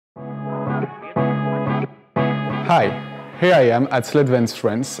Hi, here I am at LEDVANCE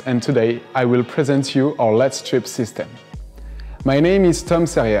France, and today I will present you our LED strip system. My name is Tom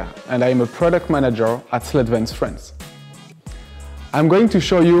Serrier and I am a product manager at LEDVANCE France. I'm going to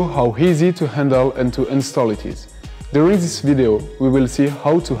show you how easy to handle and to install it is. During this video, we will see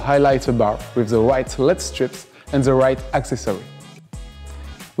how to highlight a bar with the right LED strips and the right accessory.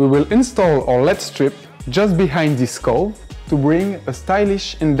 We will install our LED strip just behind this cove to bring a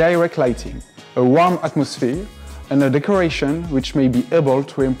stylish and direct lighting, a warm atmosphere, and a decoration which may be able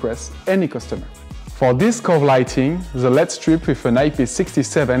to impress any customer. For this cove lighting, the LED strip with an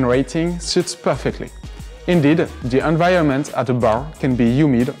IP67 rating suits perfectly. Indeed, the environment at a bar can be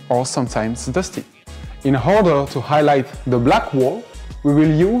humid or sometimes dusty. In order to highlight the black wall, we will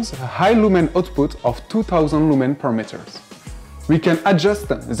use a high lumen output of 2000 lumen per meter. We can adjust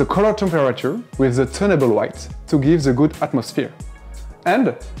the color temperature with the tunable white to give the good atmosphere.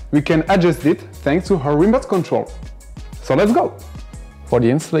 And we can adjust it thanks to our remote control. So let's go! For the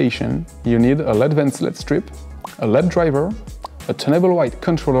installation, you need a LEDVANCE LED strip, a LED driver, a tunable white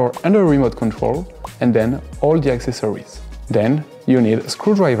controller and a remote control, and then all the accessories. Then you need a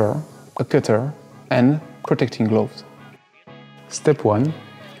screwdriver, a cutter, and protecting gloves. Step 1.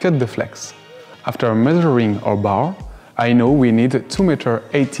 Cut the flex. After measuring our bar, I know we need 2,80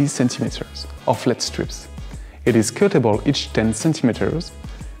 cm of LED strips. It is cuttable each 10 cm,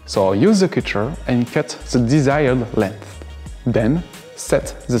 so use the cutter and cut the desired length. Then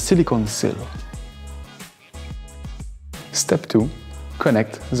set the silicone seal. Step 2.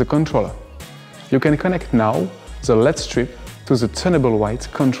 Connect the controller. You can connect now the LED strip to the tunable white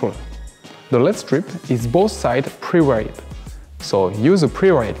controller. The LED strip is both sides pre-wired, so use a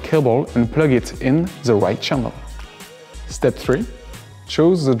pre-wired cable and plug it in the right channel. Step 3.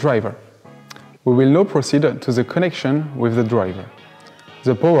 Choose the driver. We will now proceed to the connection with the driver.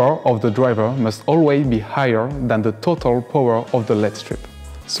 The power of the driver must always be higher than the total power of the LED strip.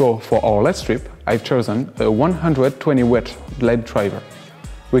 So for our LED strip, I've chosen a 120 watt LED driver.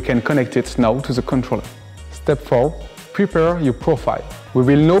 We can connect it now to the controller. Step 4. Prepare your profile. We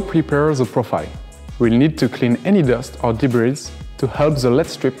will now prepare the profile. We'll need to clean any dust or debris to help the LED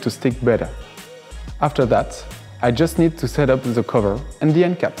strip to stick better. After that, I just need to set up the cover and the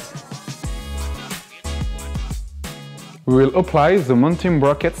end caps. We will apply the mounting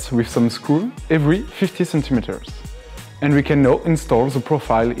brackets with some screw every 50 cm. And we can now install the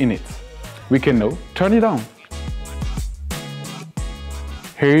profile in it. We can now turn it on.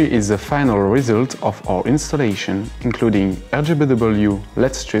 Here is the final result of our installation, including RGBW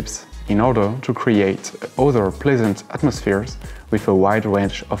LED strips in order to create other pleasant atmospheres with a wide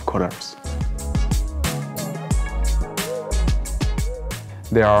range of colors.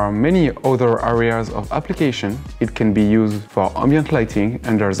 There are many other areas of application. It can be used for ambient lighting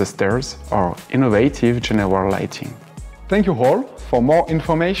under the stairs or innovative general lighting. Thank you all. For more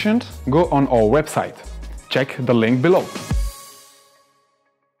information, go on our website. Check the link below.